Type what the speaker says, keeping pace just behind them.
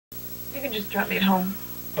You can just drop me at home.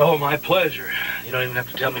 Oh, my pleasure. You don't even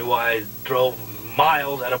have to tell me why I drove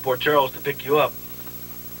miles out of Port Charles to pick you up.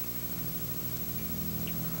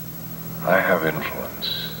 I have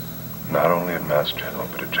influence, not only at Mass General,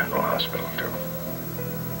 but at General Hospital,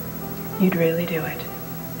 too. You'd really do it.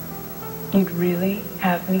 You'd really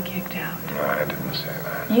have me kicked out. No, I didn't say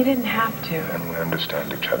that. You didn't have to. And we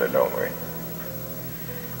understand each other, don't we?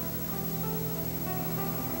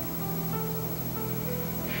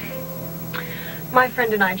 My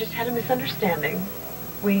friend and I just had a misunderstanding.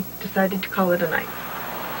 We decided to call it a night.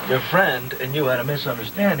 Your friend and you had a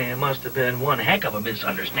misunderstanding. It must have been one heck of a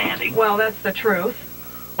misunderstanding. Well, that's the truth.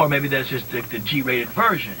 Or maybe that's just the G-rated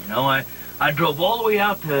version, you know? I drove all the way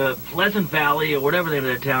out to Pleasant Valley, or whatever the name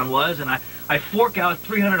of the town was, and I fork out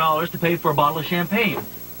 $300 to pay for a bottle of champagne.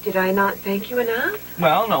 Did I not thank you enough?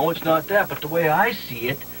 Well, no, it's not that, but the way I see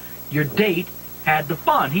it, your date had the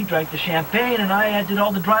fun. He drank the champagne, and I did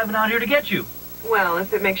all the driving out here to get you. Well,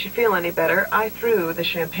 if it makes you feel any better, I threw the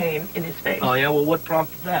champagne in his face. Oh, yeah? Well, what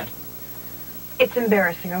prompted that? It's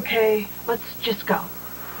embarrassing, okay? Let's just go.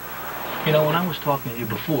 You know, when I was talking to you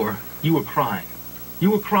before, you were crying. You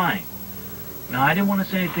were crying. Now, I didn't want to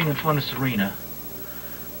say anything in front of Serena,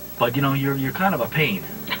 but, you know, you're kind of a pain.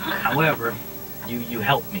 However, you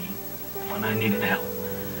helped me when I needed help,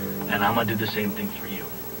 and I'm going to do the same thing for you.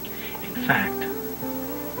 In fact,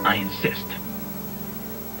 I insist.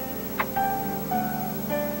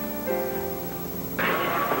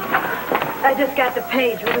 I just got the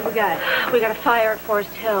page. What do we got? We got a fire at Forest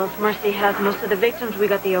Hills. Mercy has most of the victims. We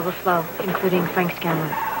got the overflow, including Frank's camera.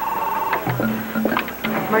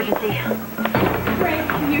 Emergency. Frank,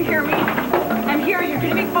 can you hear me? I'm here. You're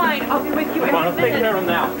going to be fine. I'll be with you in a minute. Come on, let's take care of him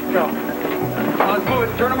now. Go. Let's move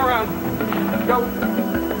it. Turn him around. Go.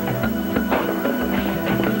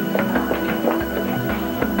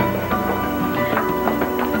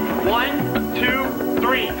 One, two,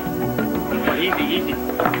 three. Easy, easy.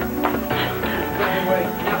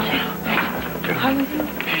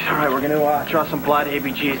 She's all right. We're going to draw some blood,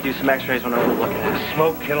 ABGs, do some x-rays when we're looking at it.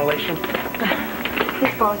 Smoke inhalation?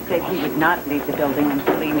 His boss said he would not leave the building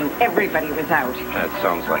until he knew everybody was out. That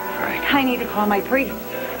sounds like Frank. I need to call my priest.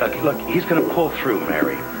 Look, he's going to pull through,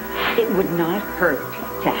 Mary. It would not hurt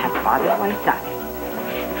to have Father at my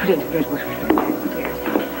side. Put in a good word for the years.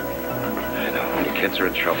 I know. When your kids are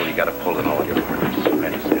in trouble, you got to pull in all your partners. I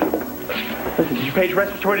understand. Listen, did you page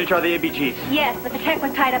respiratory to draw the ABGs? Yes, but the tech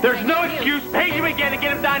was tied up. There's no excuse. Page him again and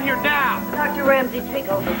get him down here now. Dr. Ramsey, take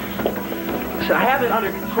over. Listen, I have it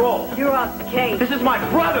under control. You're off the case. This is my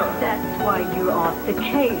brother. That's why you're off the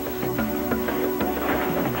case.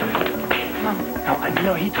 Come on.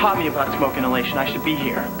 No, he taught me about smoke inhalation. I should be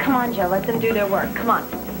here. Come on, Joe. Let them do their work. Come on.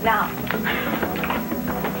 Now.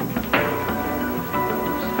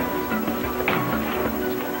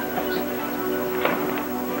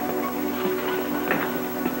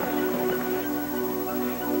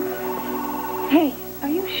 Hey, are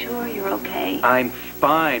you sure you're okay? I'm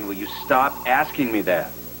fine. Will you stop asking me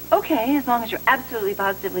that? Okay, as long as you're absolutely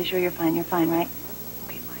positively sure you're fine, right?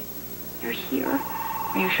 Okay, fine. You're here?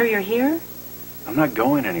 Are you sure you're here? I'm not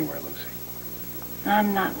going anywhere, Lucy.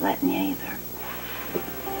 I'm not letting you either.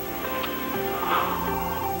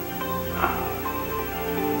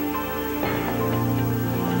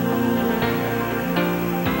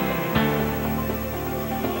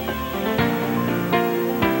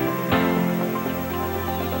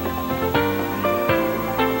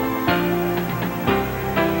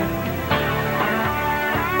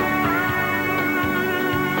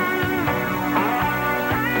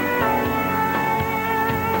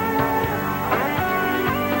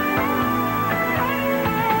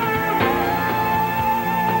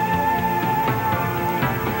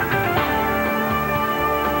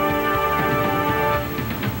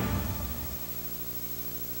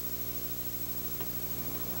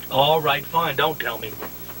 All right, fine. Don't tell me.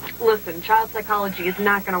 Listen, child psychology is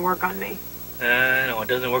not going to work on me. No, it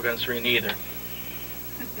doesn't work on Serena either.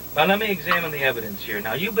 Now, let me examine the evidence here.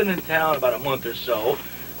 Now, you've been in town about a month or so.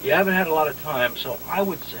 You haven't had a lot of time, so I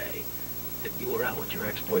would say that you were out with your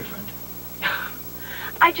ex-boyfriend.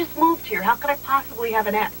 I just moved here. How could I possibly have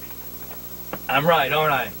an ex? I'm right,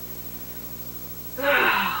 aren't I?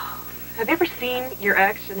 Have you ever seen your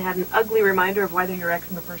ex and had an ugly reminder of why they're your ex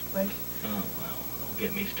in the first place? Oh, well, don't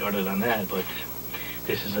get me started on that, but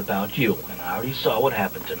this is about you, and I already saw what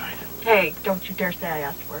happened tonight. Hey, don't you dare say I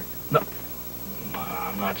asked for it. No,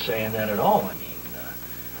 I'm not saying that at all. I mean,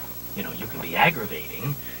 you know, you can be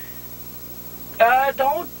aggravating.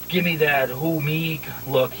 Don't give me that who-me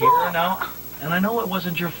look here now. And I know it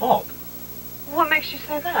wasn't your fault. What makes you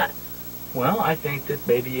say that? Well, I think that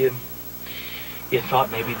maybe you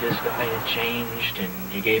thought maybe this guy had changed,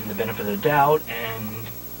 and you gave him the benefit of the doubt, and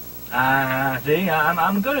see,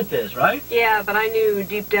 I'm good at this, right? Yeah, but I knew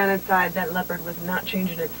deep down inside that leopard was not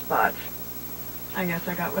changing its spots. I guess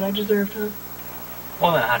I got what I deserved, huh?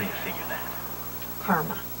 Well, then how do you figure that?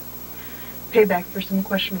 Karma. Payback for some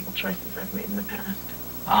questionable choices I've made in the past.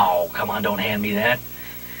 Oh, come on, don't hand me that.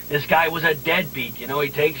 This guy was a deadbeat, you know. He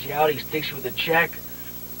takes you out, he sticks you with a check.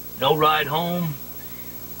 No ride home.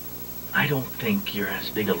 I don't think you're as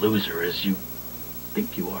big a loser as you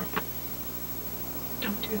think you are.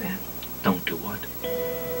 Don't do that. Don't do what?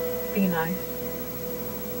 Be nice.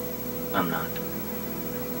 I'm not.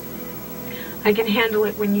 I can handle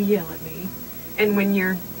it when you yell at me and when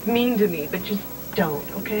you're mean to me, but just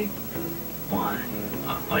don't, okay? Why?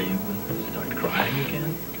 Are you going to start crying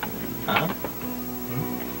again? Huh?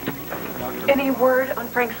 Any word on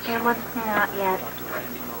Frank Scanlon? Not yet.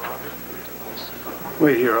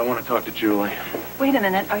 Wait here, I want to talk to Julie. Wait a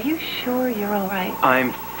minute. Are you sure you're all right?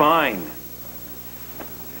 I'm fine.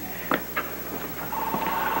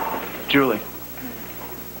 Julie.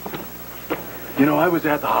 You know, I was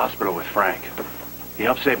at the hospital with Frank. He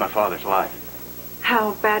helped save my father's life.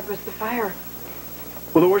 How bad was the fire?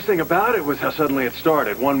 Well, the worst thing about it was how suddenly it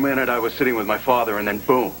started. 1 minute I was sitting with my father, and then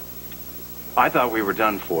boom. I thought we were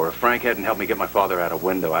done for. If Frank hadn't helped me get my father out a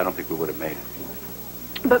window, I don't think we would have made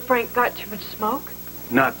it. But Frank got too much smoke?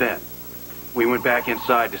 Not then. We went back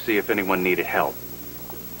inside to see if anyone needed help.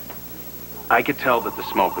 I could tell that the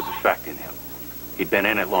smoke was affecting him. He'd been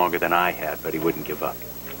in it longer than I had, but he wouldn't give up.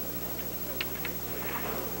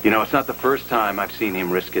 You know, it's not the first time I've seen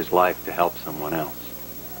him risk his life to help someone else.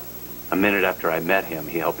 A minute after I met him,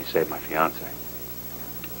 he helped me save my fiancée.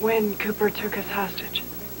 When Cooper took us hostage.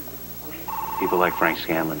 People like Frank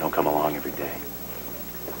Scanlon don't come along every day.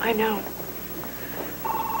 I know.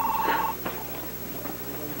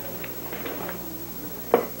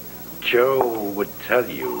 Joe would tell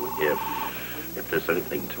you if there's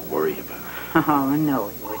anything to worry about. Oh, no,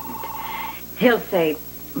 he wouldn't. He'll say,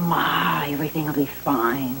 Ma, everything will be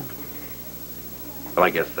fine. Well, I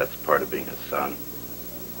guess that's part of being a son.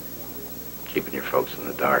 Keeping your folks in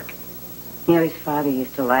the dark. You know, his father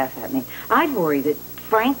used to laugh at me. I'd worry that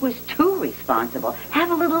Frank was too responsible.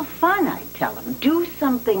 Have a little fun, I'd tell him. Do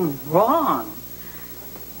something wrong.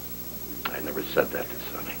 I never said that to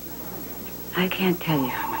Sonny. I can't tell you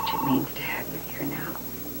how much it means to have you here now.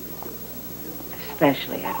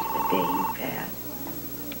 Especially after the day you've had.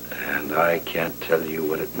 And I can't tell you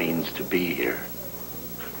what it means to be here.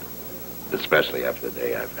 Especially after the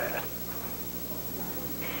day I've had.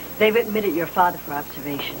 They've admitted your father for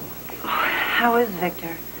observation. How is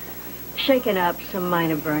Victor? Shaken up, some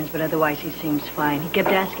minor burns, but otherwise he seems fine. He kept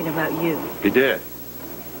asking about you. He did.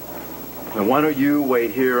 Now, why don't you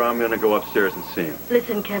wait here? I'm going to go upstairs and see him.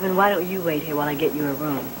 Listen, Kevin, why don't you wait here while I get you a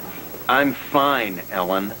room? I'm fine,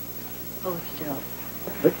 Ellen. Hold still.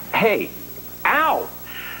 But, hey, ow!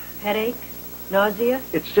 Headache? Nausea?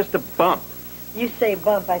 It's just a bump. You say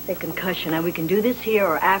bump, I say concussion. Now, we can do this here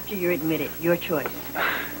or after you're admitted. Your choice.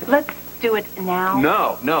 Let's do it now.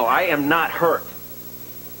 No, I am not hurt.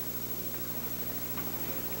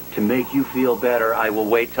 To make you feel better, I will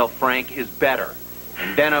wait till Frank is better.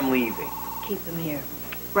 And then I'm leaving. Keep him here.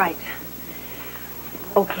 Right.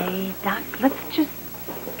 Okay, Doc, let's just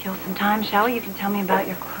kill some time, shall we? You can tell me about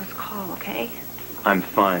your close call, okay? I'm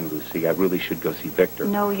fine, Lucy. I really should go see Victor.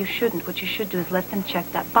 No, you shouldn't. What you should do is let them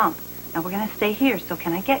check that bump. Now, we're going to stay here, so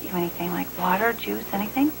can I get you anything like water, juice,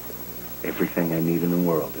 anything? Everything I need in the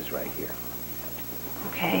world is right here.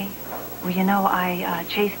 Okay. Well, you know, I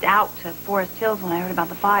chased out to Forest Hills when I heard about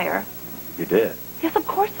the fire. You did? Yes, of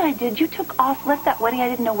course I did. You took off, left that wedding. I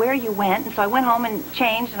didn't know where you went, and so I went home and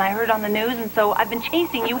changed, and I heard on the news, and so I've been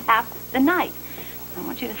chasing you half the night. I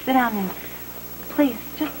want you to sit down and please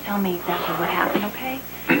just tell me exactly what happened, okay?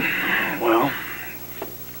 Well,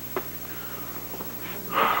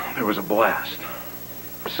 there was a blast.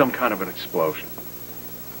 Some kind of an explosion.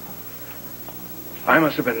 I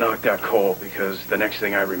must have been knocked out cold because the next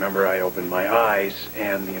thing I remember, I opened my eyes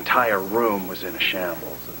and the entire room was in a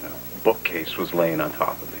shambles. And a bookcase was laying on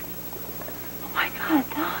top of me. Oh, my God,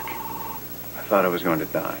 Doc. I thought I was going to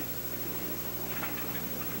die.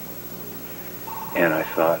 And I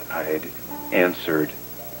thought I'd answered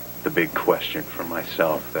the big question for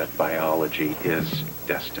myself, that biology is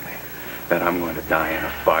destiny. That I'm going to die in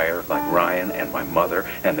a fire like Ryan and my mother,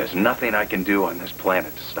 and there's nothing I can do on this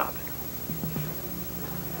planet to stop it.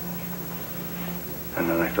 And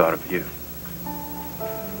then I thought of you.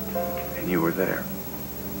 And you were there.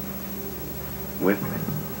 With me.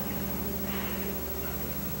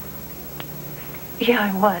 Yeah,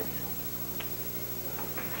 I was.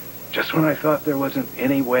 Just when I thought there wasn't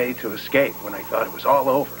any way to escape, when I thought it was all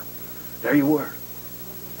over, there you were.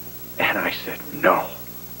 And I said, no.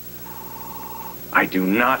 I do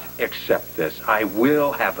not accept this. I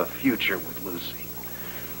will have a future with Lucy.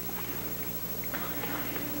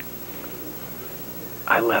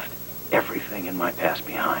 I left everything in my past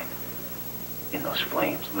behind. In those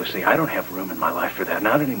flames, Lucy. I don't have room in my life for that.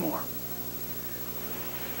 Not anymore.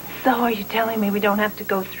 So are you telling me we don't have to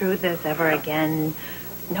go through this ever again?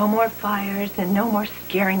 No more fires and no more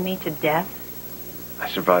scaring me to death? I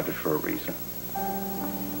survived it for a reason.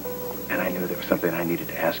 And I knew there was something I needed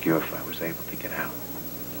to ask you if I was able to get out.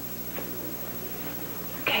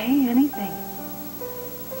 Okay, anything.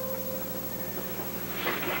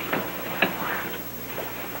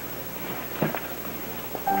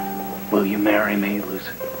 Will you marry me,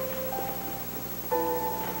 Lucy?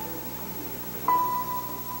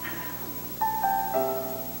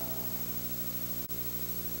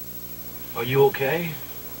 Are you okay?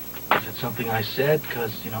 Is it something I said?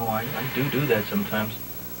 Because, you know, I do that sometimes.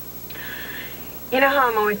 You know how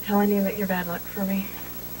I'm always telling you that you're bad luck for me?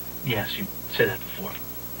 Yes, you said that before.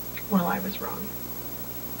 Well, I was wrong.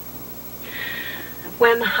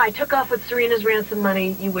 When I took off with Serena's ransom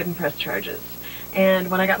money, you wouldn't press charges. And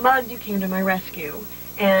when I got mugged, you came to my rescue.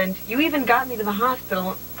 And you even got me to the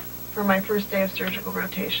hospital for my first day of surgical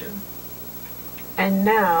rotation. And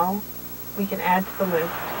now, we can add to the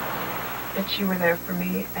list that you were there for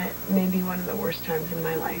me at maybe one of the worst times in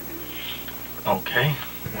my life. Okay.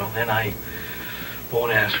 Well, then I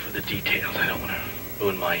won't ask for the details. I don't want to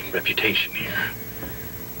ruin my reputation here.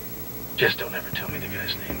 Just don't ever tell me the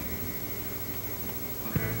guy's name.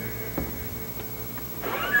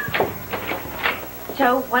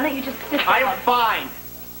 Joe, why don't you just sit down? I'm fine.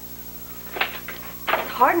 It's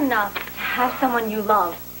hard enough to have someone you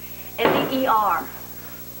love in the ER.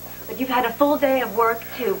 But you've had a full day of work,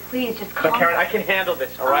 too. Please, just calm But Karen, down. I can handle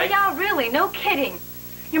this, all right? Oh, yeah, really. No kidding.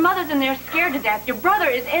 Your mother's in there scared to death. Your brother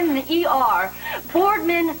is in the ER.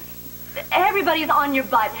 Boardman, everybody's on your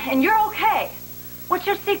butt, and you're okay. What's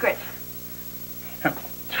your secret?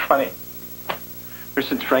 It's funny. Ever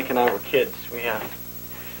since Frank and I were kids, we had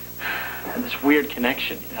this weird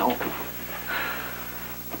connection, you know?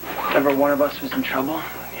 Whenever one of us was in trouble,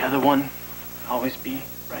 the other one would always be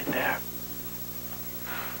right there.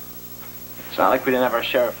 It's not like we didn't have our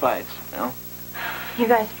share of fights, you know? You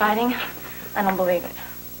guys fighting? I don't believe it.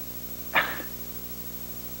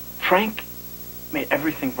 Frank made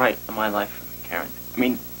everything right in my life for me, Karen. I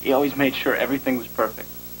mean, he always made sure everything was perfect.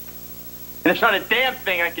 And there's not a damn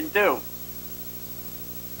thing I can do.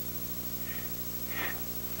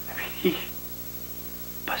 I mean, he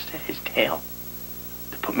busted his tail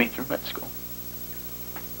to put me through med school.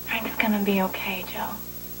 Frank's gonna be okay, Joe.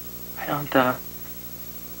 I don't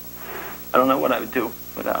know what I would do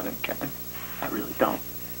without him, Karen. I really don't.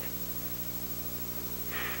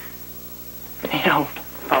 You know,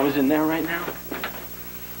 if I was in there right now,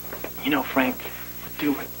 you know, Frank would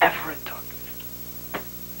do whatever it took.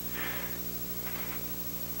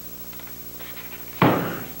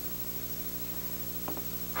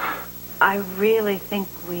 I really think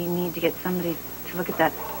we need to get somebody to look at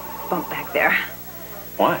that bump back there.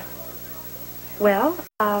 Why? Well,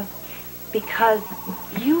 because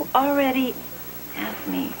you already asked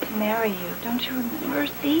me to marry you. Don't you remember,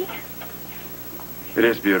 see? It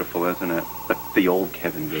is beautiful, isn't it? But the old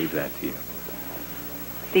Kevin gave that to you.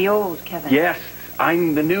 The old Kevin. Yes,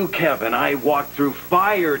 I'm the new Kevin. I walked through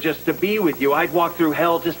fire just to be with you. I'd walk through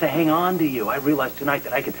hell just to hang on to you. I realized tonight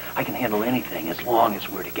that I can handle anything as long as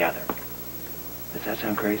we're together. Does that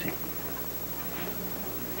sound crazy?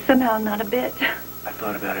 Somehow not a bit. I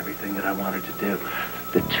thought about everything that I wanted to do.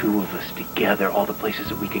 The two of us together, all the places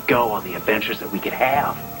that we could go, all the adventures that we could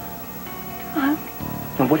have. Huh?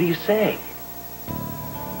 And what do you say?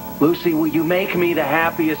 Lucy, will you make me the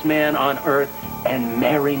happiest man on earth and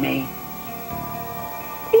marry me?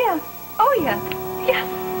 Yeah. Oh, yes. Yes.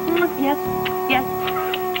 Yes. Yes.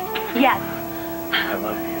 Yes. I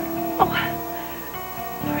love you. Oh,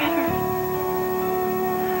 forever.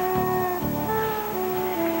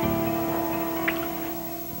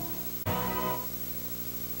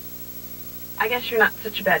 I guess you're not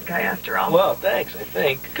such a bad guy after all. Well, thanks, I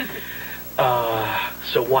think.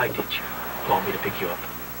 So why did you want me to pick you up?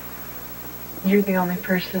 You're the only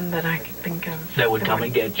person that I could think of. That would come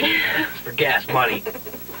and get you. It's for gas money.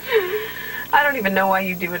 I don't even know why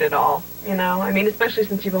you do it at all, you know? I mean, especially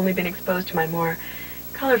since you've only been exposed to my more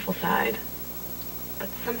colorful side. But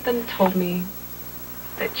something told me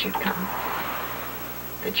that you'd come.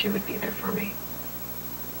 That you would be there for me.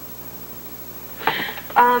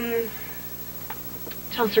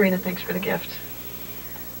 Tell Serena thanks for the gift.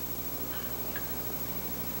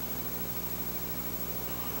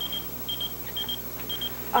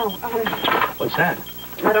 Oh, What's that?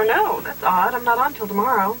 I don't know. That's odd. I'm not on till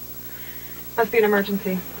tomorrow. Must be an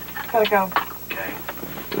emergency. Gotta go. Okay.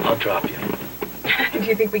 I'll drop you. Do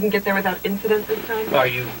you think we can get there without incident this time? Are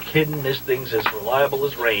you kidding? This thing's as reliable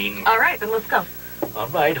as rain. All right, then let's go. All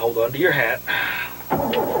right, hold on to your hat.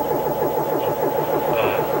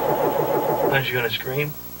 Aren't you gonna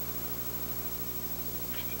scream?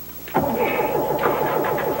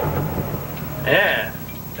 Yeah,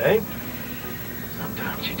 hey?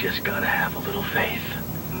 Sometimes you just gotta have a little faith.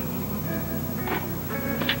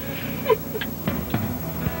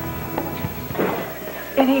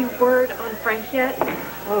 Any word on Frank yet?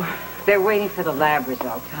 Oh, they're waiting for the lab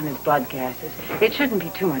results on his blood gases. It shouldn't be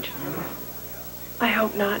too much longer. I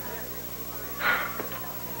hope not.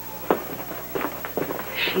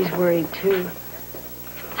 She's worried, too.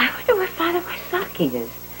 I wonder where Father Wysocki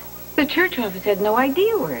is. The church office had no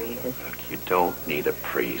idea where he is. Look, you don't need a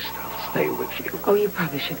priest. I'll stay with you. Oh, you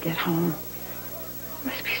probably should get home. You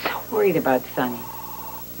must be so worried about Sonny.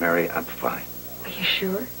 Mary, I'm fine. Are you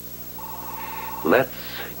sure? Let's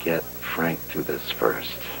get Frank through this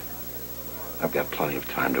first. I've got plenty of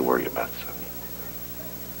time to worry about Sonny.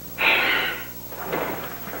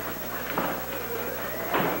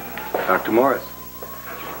 Dr. Morris,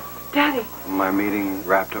 Daddy, my meeting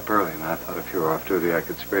wrapped up early, and I thought if you were off duty, I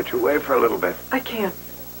could spirit you away for a little bit. I can't.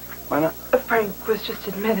 Why not? Frank was just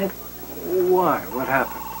admitted. Why? What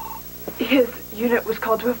happened? His unit was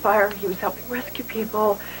called to a fire. He was helping rescue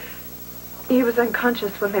people. He was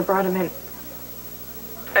unconscious when they brought him in.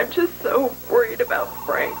 I'm just so worried about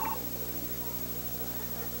Frank.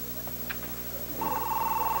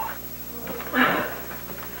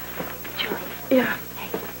 Julie. Yeah.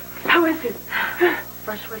 Hey. How is he?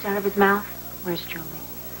 First words out of his mouth, where's Julie?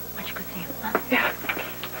 Why don't you go see him, huh? Yeah.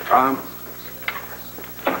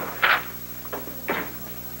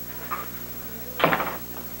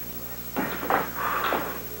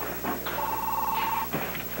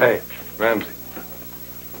 Hey, Ramsey.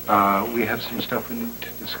 We have some stuff we need to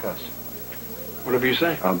discuss. Whatever you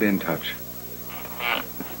say. I'll be in touch.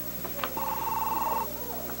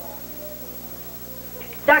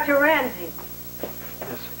 Dr. Ramsey.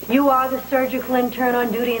 Yes. You are the surgical intern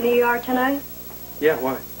on duty in the ER tonight? Yeah,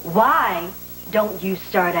 why? Why don't you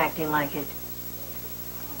start acting like it?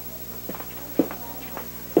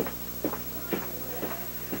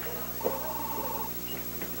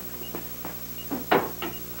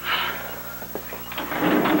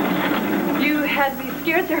 You had me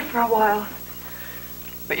scared there for a while.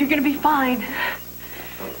 But you're gonna be fine.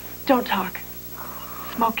 Don't talk.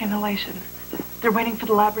 Smoke inhalation. They're waiting for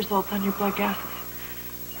the lab results on your blood gases.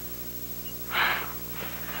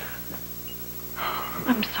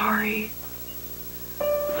 I'm sorry.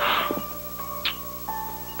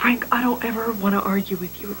 Frank, I don't ever want to argue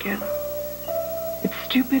with you again. It's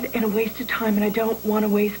stupid and a waste of time, and I don't want to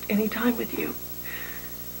waste any time with you.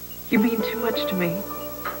 You mean too much to me.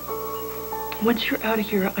 Once you're out of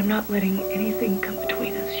here, I'm not letting anything come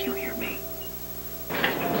between us. You hear me?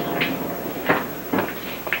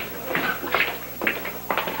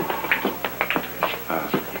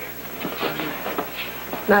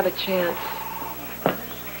 Not a chance.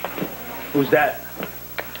 Who's that?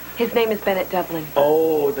 His name is Bennett Devlin.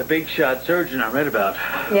 Oh, the big shot surgeon I read about.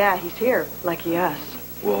 Yeah, he's here. Lucky us.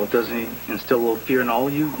 Well, doesn't he instill a little fear in all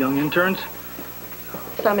you young interns?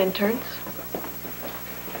 Some interns.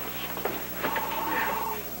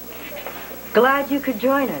 Glad you could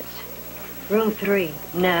join us. Room 3,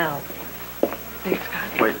 now. Thanks,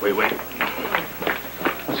 God. Wait.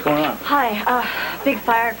 What's going on? Hi, big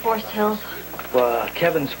fire at Forest Hills.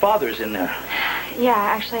 Kevin's father's in there. Yeah,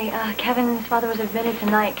 actually, Kevin's father was admitted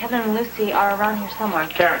tonight. Kevin and Lucy are around here somewhere.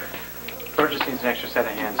 Karen, George just needs an extra set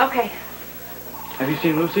of hands. Okay. Have you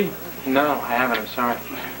seen Lucy? No, I haven't. I'm sorry.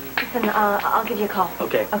 Listen, I'll give you a call.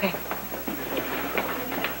 Okay. Okay.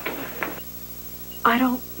 I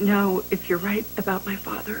don't know if you're right about my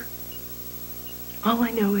father. All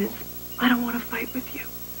I know is I don't want to fight with you.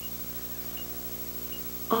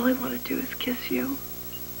 All I want to do is kiss you.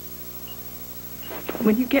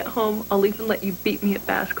 When you get home, I'll even let you beat me at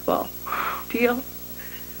basketball. Deal?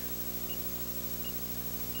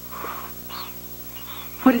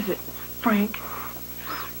 What is it? Frank?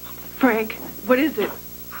 Frank, what is it?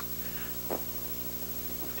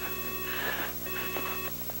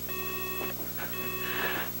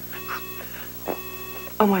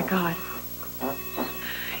 Oh my God.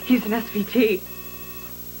 He's an SVT.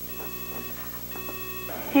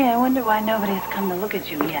 Hey, I wonder why nobody has come to look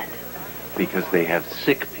at you yet. Because they have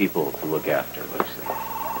sick people to look after, Lucy.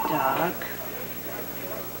 Doc.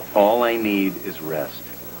 All I need is rest.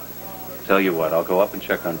 Tell you what, I'll go up and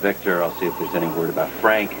check on Victor. I'll see if there's any word about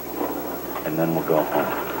Frank, and then we'll go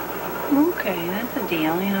home. Okay, that's a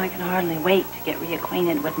deal. You know, I can hardly wait to get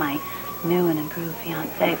reacquainted with my new and improved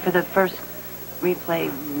fiancé for the first replay,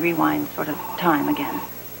 rewind sort of time again.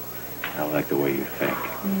 I like the way you think.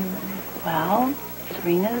 Well,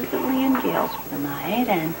 Serena's at Lee and Gale's for the night,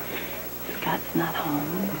 and Scott's not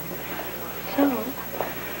home. So...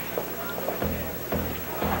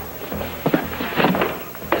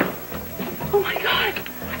 Oh, my God!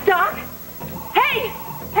 Doc! Hey!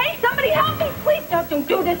 Hey, somebody help me! Please, Doc, don't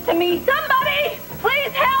do this to me! Somebody!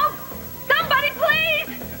 Please help! Somebody,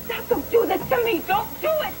 please! Doc, don't do this to me! Don't do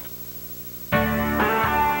it!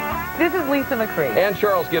 This is Lisa McCree. And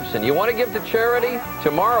Charles Gibson. You want to give to charity?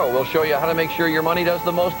 Tomorrow we'll show you how to make sure your money does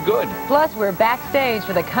the most good. Plus, we're backstage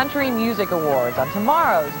for the Country Music Awards on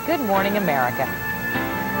tomorrow's Good Morning America.